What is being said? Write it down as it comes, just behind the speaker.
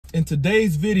In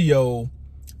today's video,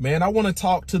 man, I want to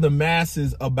talk to the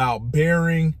masses about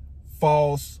bearing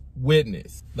false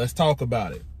witness. Let's talk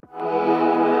about it.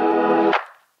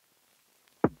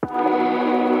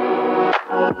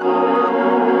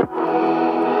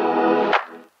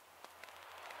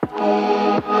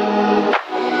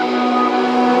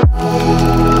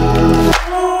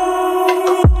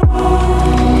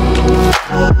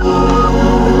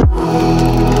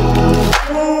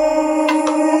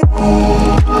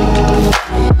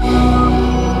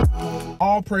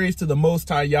 All praise to the Most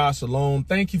High Yah Shalom.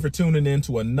 Thank you for tuning in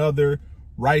to another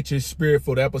righteous,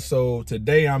 spirit-filled episode.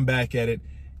 Today I'm back at it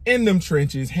in them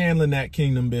trenches, handling that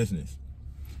kingdom business.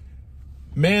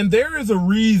 Man, there is a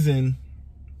reason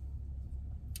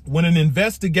when an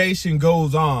investigation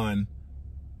goes on,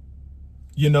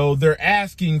 you know, they're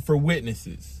asking for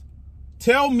witnesses.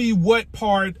 Tell me what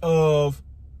part of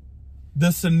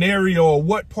the scenario or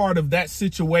what part of that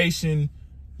situation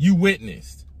you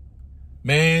witnessed.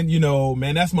 Man, you know,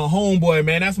 man, that's my homeboy,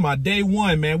 man. That's my day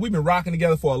one, man. We've been rocking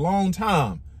together for a long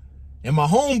time. And my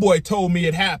homeboy told me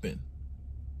it happened.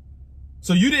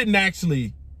 So you didn't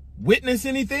actually witness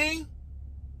anything?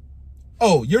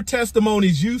 Oh, your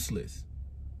testimony's useless.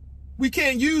 We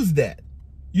can't use that.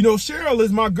 You know, Cheryl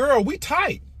is my girl. We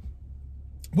tight.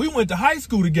 We went to high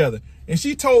school together. And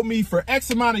she told me for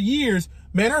X amount of years,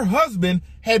 man, her husband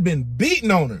had been beating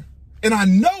on her. And I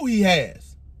know he has.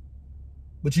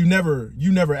 But you never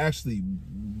actually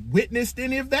witnessed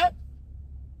any of that?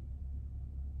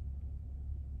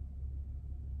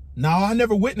 No, I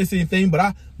never witnessed anything, but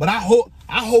I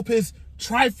hope his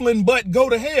trifling butt go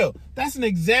to hell. That's an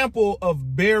example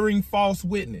of bearing false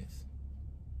witness.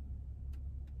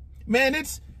 Man,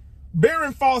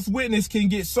 bearing false witness can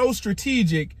get so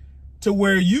strategic to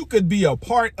where you could be a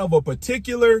part of a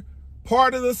particular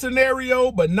part of the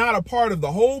scenario, but not a part of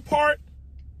the whole part,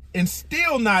 and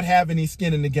still not have any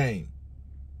skin in the game.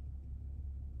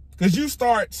 Because you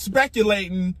start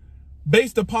speculating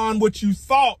based upon what you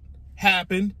thought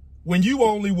happened when you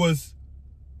only was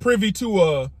privy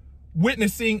to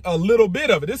witnessing a little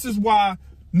bit of it. This is why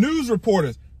news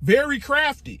reporters, very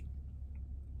crafty.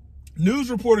 News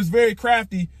reporters, very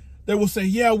crafty. They will say,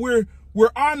 yeah, we're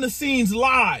on the scenes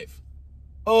live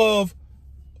of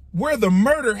where the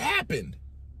murder happened.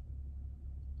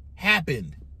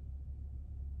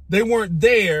 They weren't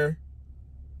there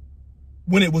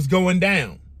when it was going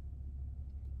down.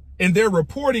 And they're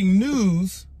reporting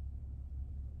news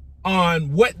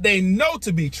on what they know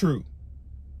to be true.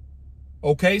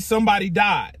 Okay, somebody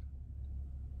died.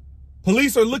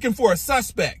 Police are looking for a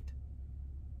suspect.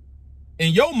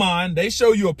 In your mind, they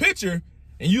show you a picture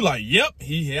and you like, yep,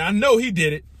 I know he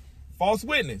did it. False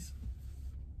witness.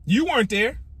 You weren't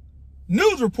there.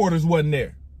 News reporters wasn't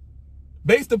there.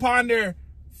 Based upon their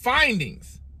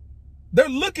findings, they're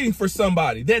looking for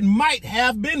somebody that might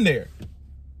have been there.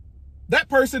 That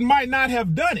person might not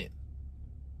have done it,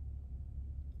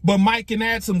 but might can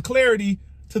add some clarity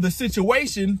to the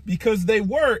situation because they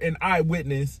were an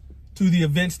eyewitness to the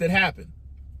events that happened.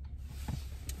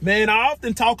 Man, I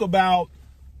often talk about,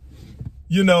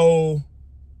 you know,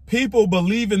 people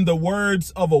believing the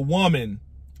words of a woman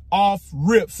off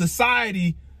rip.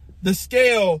 Society, the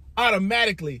scale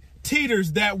automatically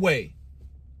teeters that way.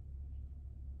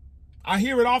 I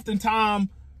hear it oftentimes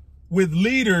with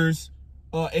leaders,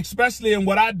 especially in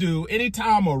what I do.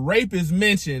 Anytime a rape is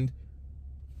mentioned,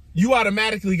 you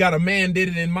automatically got a man did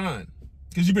it in mind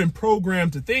because you've been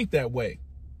programmed to think that way.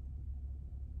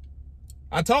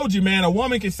 I told you, man, a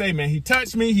woman can say, man, he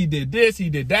touched me, he did this, he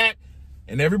did that,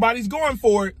 and everybody's going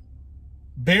for it,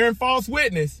 bearing false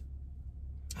witness.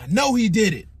 I know he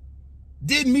did it.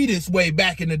 Did me this way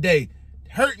back in the day.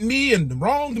 Hurt me and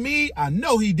wronged me. I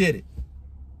know he did it.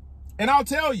 And I'll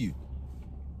tell you,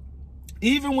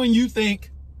 even when you think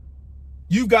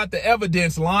you've got the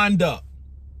evidence lined up,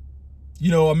 you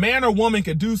know, a man or woman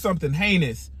could do something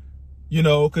heinous, you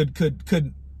know, could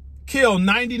kill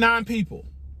 99 people.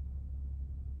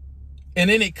 And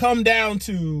then it come down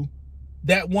to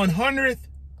that 100th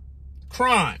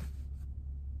crime.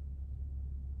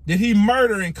 Did he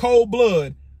murder in cold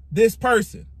blood this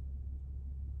person?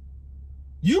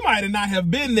 You might not have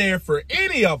been there for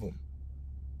any of them.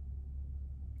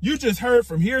 You just heard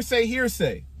from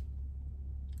hearsay.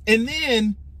 And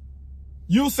then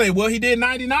you'll say, well, he did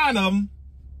 99 of them.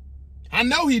 I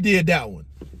know he did that one.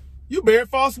 You bear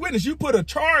false witness. You put a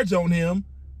charge on him,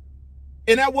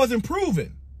 and that wasn't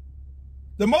proven.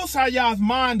 The Most High Yah's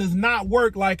mind does not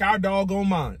work like our doggone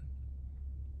mind.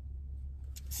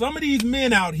 Some of these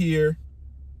men out here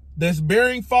that's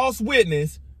bearing false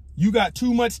witness, you got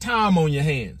too much time on your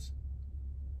hands.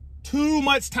 Too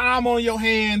much time on your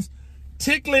hands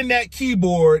tickling that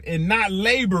keyboard and not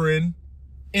laboring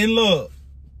in love,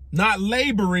 not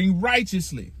laboring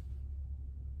righteously.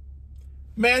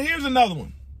 Man, here's another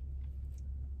one.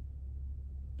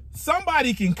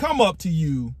 Somebody can come up to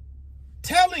you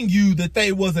telling you that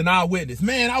they was an eyewitness.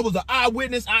 Man, I was an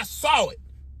eyewitness. I saw it.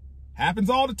 Happens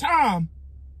all the time.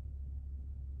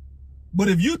 But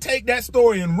if you take that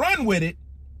story and run with it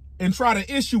and try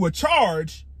to issue a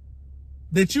charge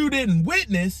that you didn't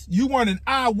witness, you weren't an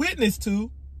eyewitness to,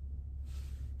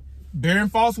 bearing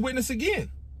false witness again.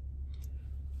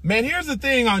 Man, here's the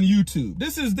thing on YouTube.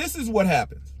 This is what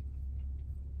happens.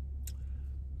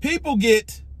 People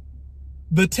get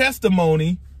the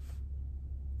testimony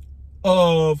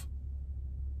of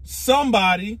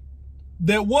somebody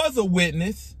that was a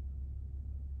witness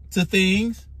to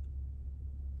things,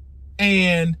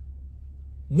 and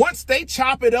once they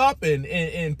chop it up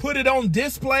and put it on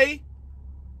display,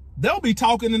 they'll be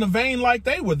talking in a vein like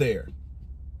they were there.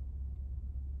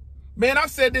 Man,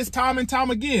 I've said this time and time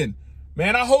again.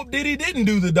 Man, I hope Diddy didn't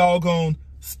do the doggone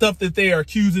stuff that they are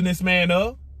accusing this man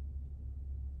of.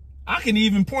 I can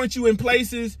even point you in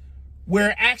places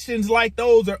where actions like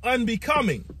those are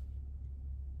unbecoming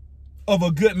of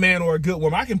a good man or a good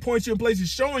woman. I can point you in places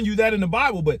showing you that in the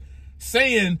Bible, but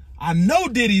saying, I know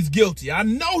Diddy's guilty, I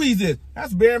know he's this,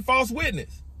 that's bearing false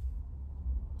witness.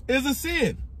 It's a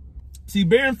sin. See,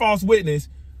 bearing false witness,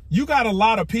 you got a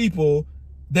lot of people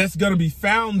that's going to be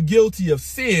found guilty of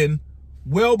sin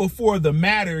well before the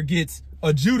matter gets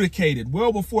adjudicated,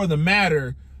 well before the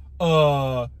matter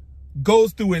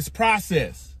goes through its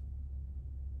process.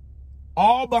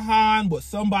 All behind what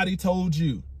somebody told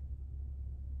you.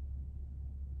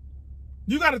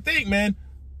 You got to think, man,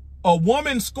 a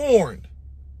woman scorned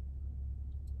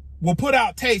will put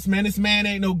out tapes, man, this man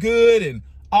ain't no good and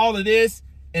all of this.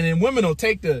 And then women will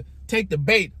take the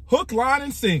bait, hook, line,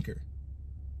 and sinker.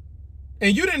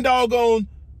 And you didn't doggone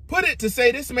put it to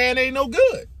say this man ain't no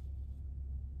good.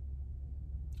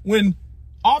 When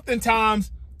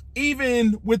oftentimes,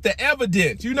 even with the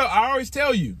evidence, you know, I always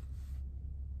tell you,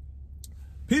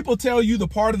 people tell you the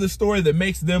part of the story that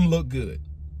makes them look good.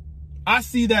 I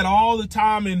see that all the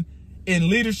time in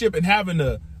leadership and having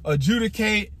to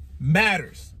adjudicate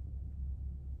matters.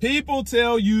 People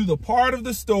tell you the part of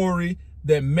the story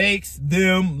that makes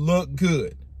them look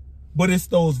good. But it's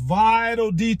those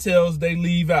vital details they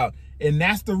leave out. And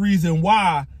that's the reason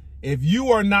why, if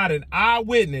you are not an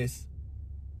eyewitness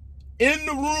in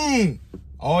the room,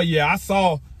 oh yeah, I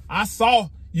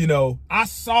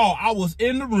was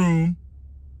in the room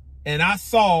and I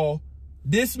saw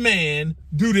this man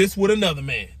do this with another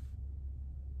man.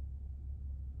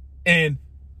 And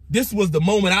this was the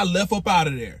moment I left up out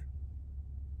of there.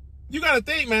 You got to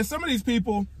think, man, some of these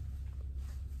people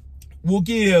will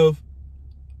give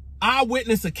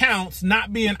eyewitness accounts,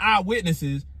 not being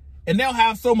eyewitnesses, and they'll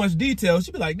have so much detail.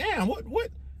 She'll be like, damn, what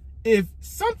if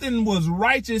something was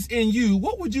righteous in you,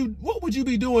 what would you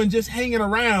be doing just hanging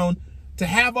around to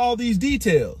have all these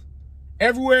details?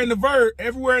 Everywhere in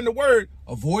the word,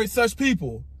 avoid such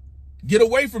people. Get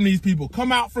away from these people.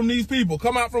 Come out from these people.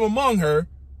 Come out from among her.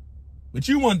 But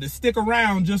you wanted to stick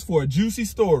around just for a juicy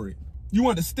story. You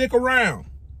want to stick around.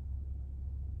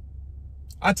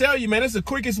 I tell you, man, it's the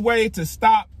quickest way to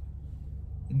stop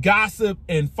gossip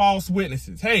and false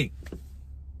witnesses. Hey,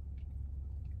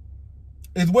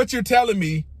 is what you're telling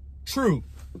me true?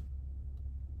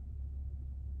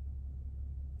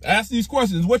 Ask these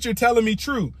questions. Is what you're telling me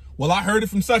true? Well, I heard it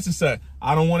from such and such.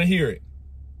 I don't want to hear it.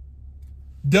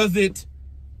 Does it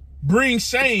bring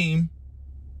shame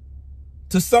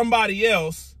to somebody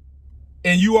else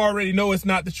and you already know it's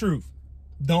not the truth?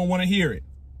 Don't want to hear it.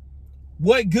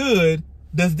 What good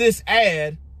does this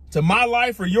add to my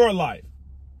life or your life?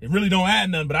 It really don't add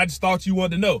nothing, but I just thought you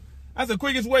wanted to know. That's the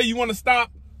quickest way you want to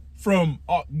stop from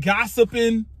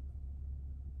gossiping,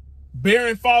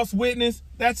 bearing false witness.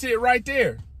 That's it right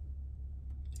there.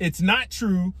 It's not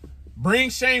true. Bring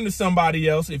shame to somebody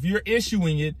else if you're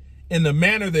issuing it in the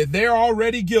manner that they're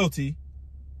already guilty.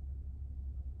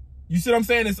 You see what I'm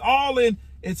saying? It's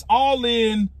all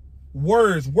in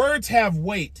words. Words have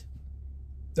weight.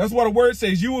 That's what a word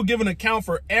says. You will give an account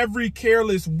for every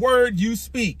careless word you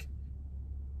speak.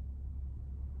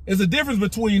 There's a difference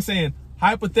between saying,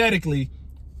 hypothetically,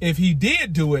 if he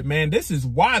did do it, man, this is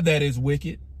why that is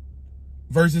wicked,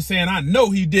 versus saying, I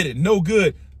know he did it. No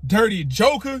good. Dirty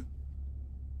joker.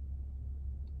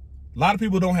 A lot of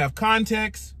people don't have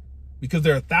context because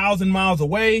they're 1,000 miles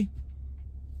away.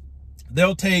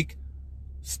 They'll take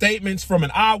statements from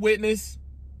an eyewitness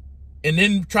and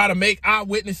then try to make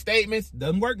eyewitness statements.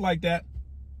 Doesn't work like that.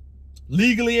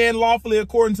 Legally and lawfully,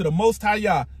 according to the Most High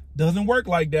Yah, doesn't work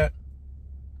like that.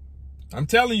 I'm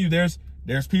telling you, there's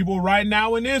people right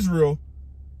now in Israel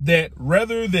that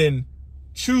rather than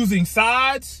choosing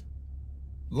sides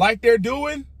like they're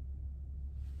doing,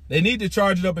 they need to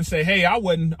charge it up and say, hey, I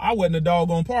wasn't a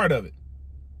doggone part of it.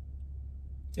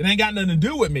 It ain't got nothing to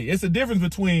do with me. It's a difference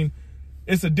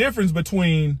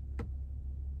between,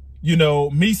 you know,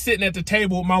 me sitting at the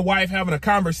table with my wife having a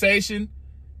conversation,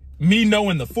 me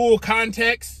knowing the full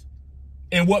context,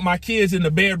 and what my kids in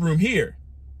the bedroom hear.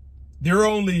 They're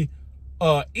only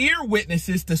ear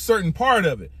witnesses to certain part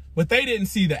of it, but they didn't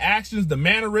see the actions, the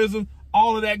mannerism,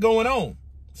 all of that going on.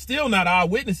 Still not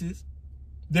eyewitnesses.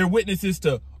 They're witnesses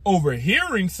to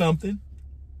overhearing something,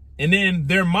 and then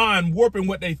their mind warping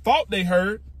what they thought they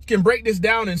heard. You can break this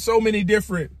down in so many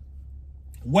different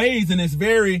ways, and it's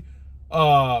very,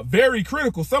 very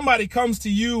critical. Somebody comes to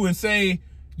you and say,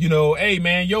 you know, hey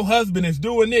man, your husband is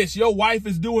doing this, your wife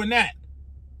is doing that.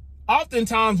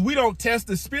 Oftentimes we don't test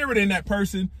the spirit in that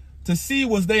person to see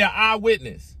was they an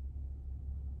eyewitness.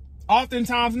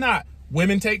 Oftentimes not.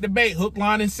 Women take the bait, hook,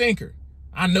 line, and sinker.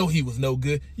 I know he was no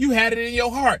good. You had it in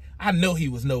your heart. I know he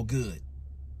was no good.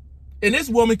 And this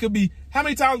woman could be, how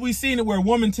many times we seen it where a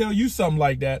woman tell you something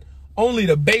like that only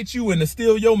to bait you and to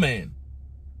steal your man?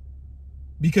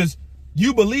 Because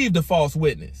you believe the false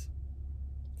witness.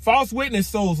 False witness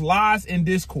sows lies and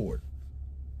discord.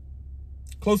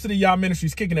 Close to the Y'all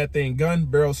Ministries, kicking that thing gun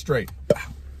barrel straight.